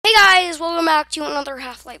back to another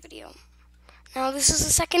Half-Life video. Now this is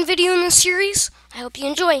the second video in this series. I hope you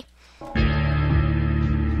enjoy.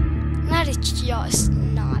 That is just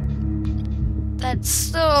not... That's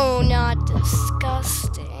so not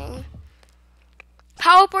disgusting.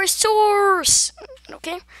 Power source!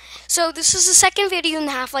 Okay, so this is the second video in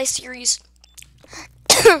the Half-Life series.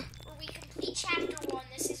 Where we complete chapter 1.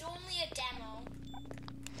 This is only a demo.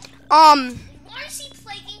 If you want to see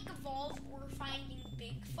Plague Inc. evolve or finding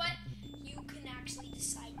Bigfoot, you can actually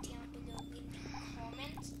decide down below in the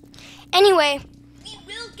comments. Anyway. We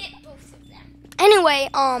will get both of them. Anyway,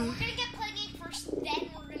 We're gonna get Plague Inc. first, then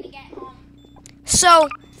we're gonna get, so,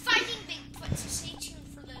 finding Bigfoot, so stay tuned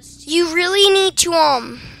for those two. you really need to,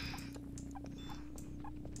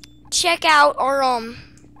 check out our,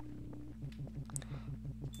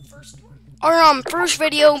 first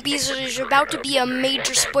video, because there's about to be a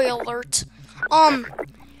major spoiler alert.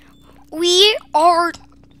 We are,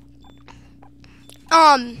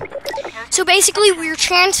 so basically we're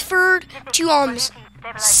transferred to,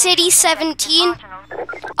 City 17,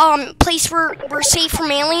 place where we're safe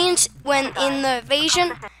from aliens when in the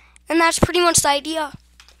invasion, and that's pretty much the idea.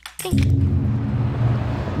 We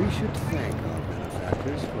should thank our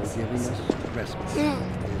benefactors for giving us respite from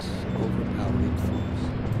this overpowering force.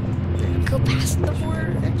 Go past the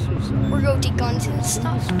border, or go take guns and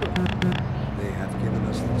stuff. They have given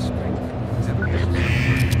us the strength never lost.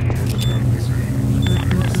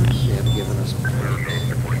 They have given us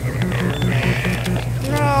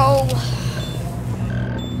No.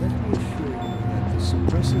 Let me assure you that the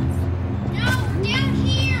suppressive No, down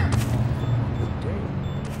here!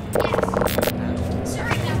 Yes.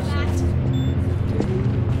 Sorry about that.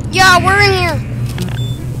 Yeah, we're in here.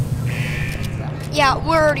 Yeah,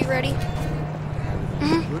 we're already ready.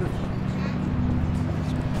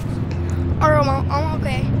 Alright, I'm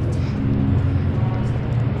okay.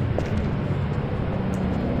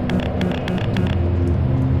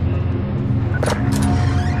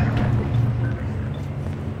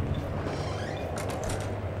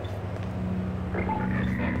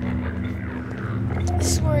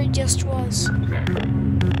 This is where it just was.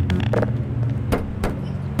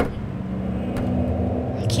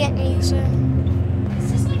 I can't use it.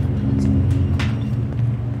 This is like a puzzle.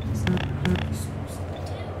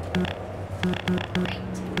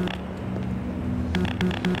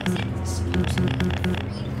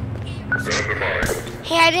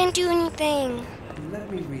 Hey, I didn't do anything.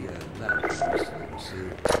 Let me read a letter first.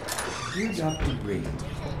 Dear Dr. Green,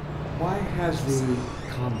 why has the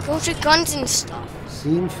common Go to guns and stuff.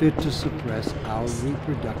 seen fit to suppress our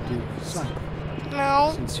reproductive cycle?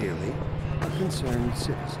 No, Sincerely, a concerned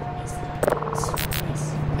citizen.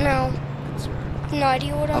 no. Concerned. No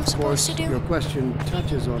idea what I'm Of supposed course, to your do. question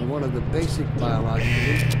touches on one of the basic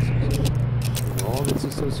biological impulses, with all its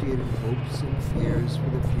associated hopes and fears for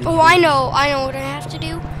the future. Oh, I know what I have to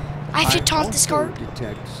do. I have to taunt this guard. also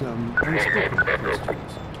detect some unspoken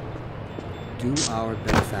questions. Do our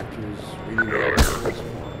benefactors really know this for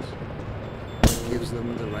us? What gives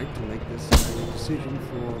them the right to make this decision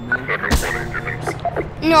for mankind?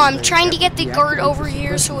 No, I'm trying to get the guard over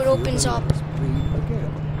here so it opens up.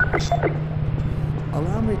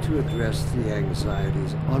 Allow me to address the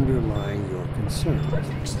anxieties underlying your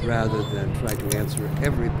concerns, rather than try to answer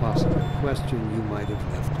every possible question you might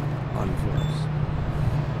have left unvoiced.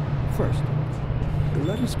 First,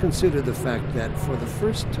 let us consider the fact that for the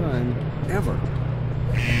first time ever,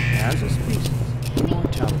 as a species,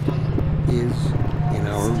 immortality is in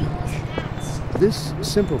our reach. This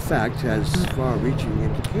simple fact has far-reaching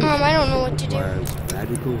implications. I don't know what to It do. requires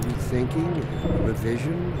radical rethinking and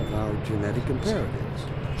revision of our genetic imperatives.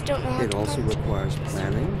 I don't know how It to also hunt. requires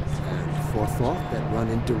planning and forethought that run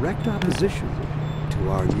in direct opposition to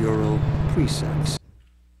our neural precepts.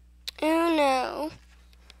 Oh no.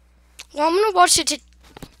 Well, I'm gonna watch it.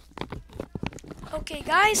 Okay,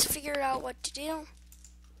 guys, figured out what to do.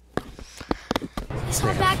 Let's They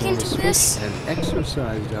hop have back thrown into a switch this. and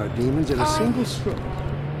exorcised our demons in a single stroke.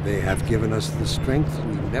 They have given us the strength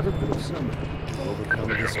we never could have summoned to overcome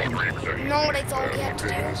this complex. Know what I thought we had to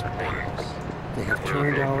do. They have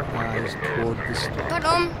turned our eyes toward the stars. But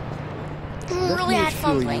Let really me had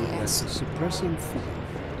fun assure playing you that this. the suppressing field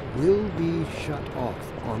will be shut off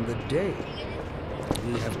on the day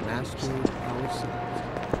we have mastered ourselves.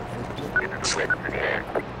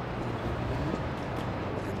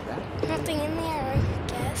 Nothing in there, I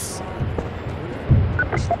guess.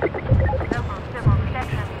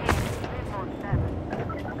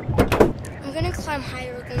 I'm gonna climb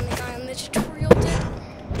higher than the guy on the tutorial did.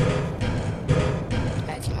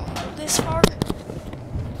 I can only go this far.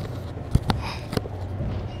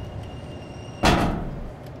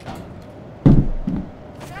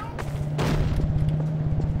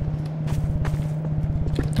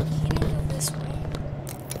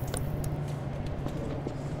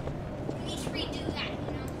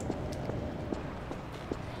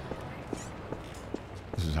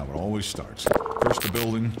 This is how it always starts. First the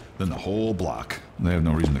building, then the whole block. They have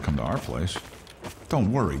no reason to come to our place.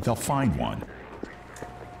 Don't worry, they'll find one.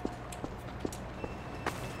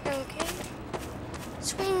 Okay.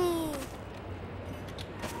 Swing.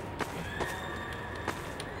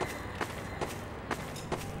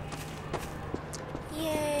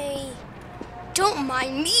 Yay. Don't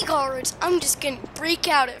mind me, guards. I'm just gonna break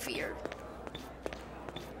out of here.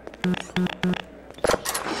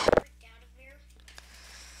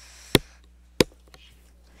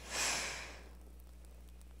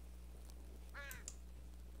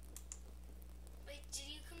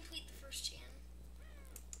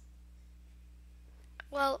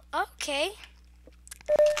 Well, okay.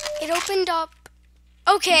 It opened up.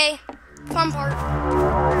 Okay. Fun part.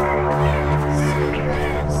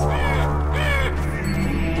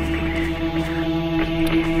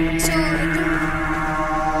 So,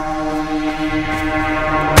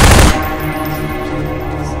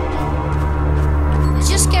 let's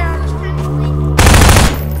just get out.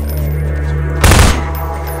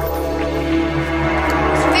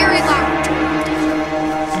 It's very loud.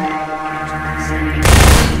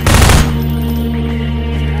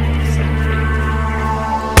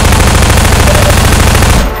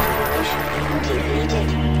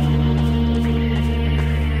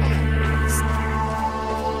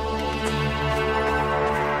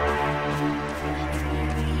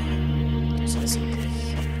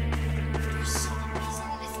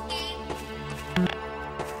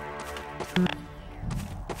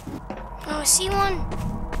 Oh, I see one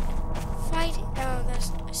fighting. Oh, that's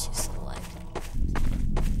just the leg.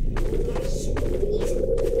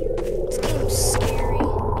 This game's scary.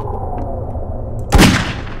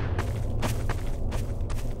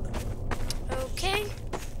 Okay.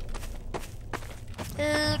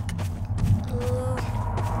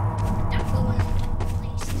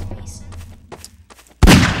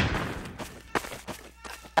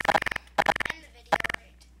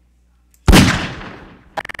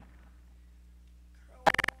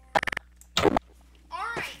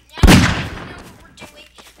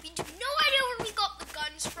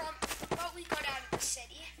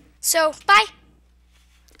 So, bye.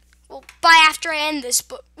 Well, bye after I end this,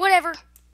 but whatever.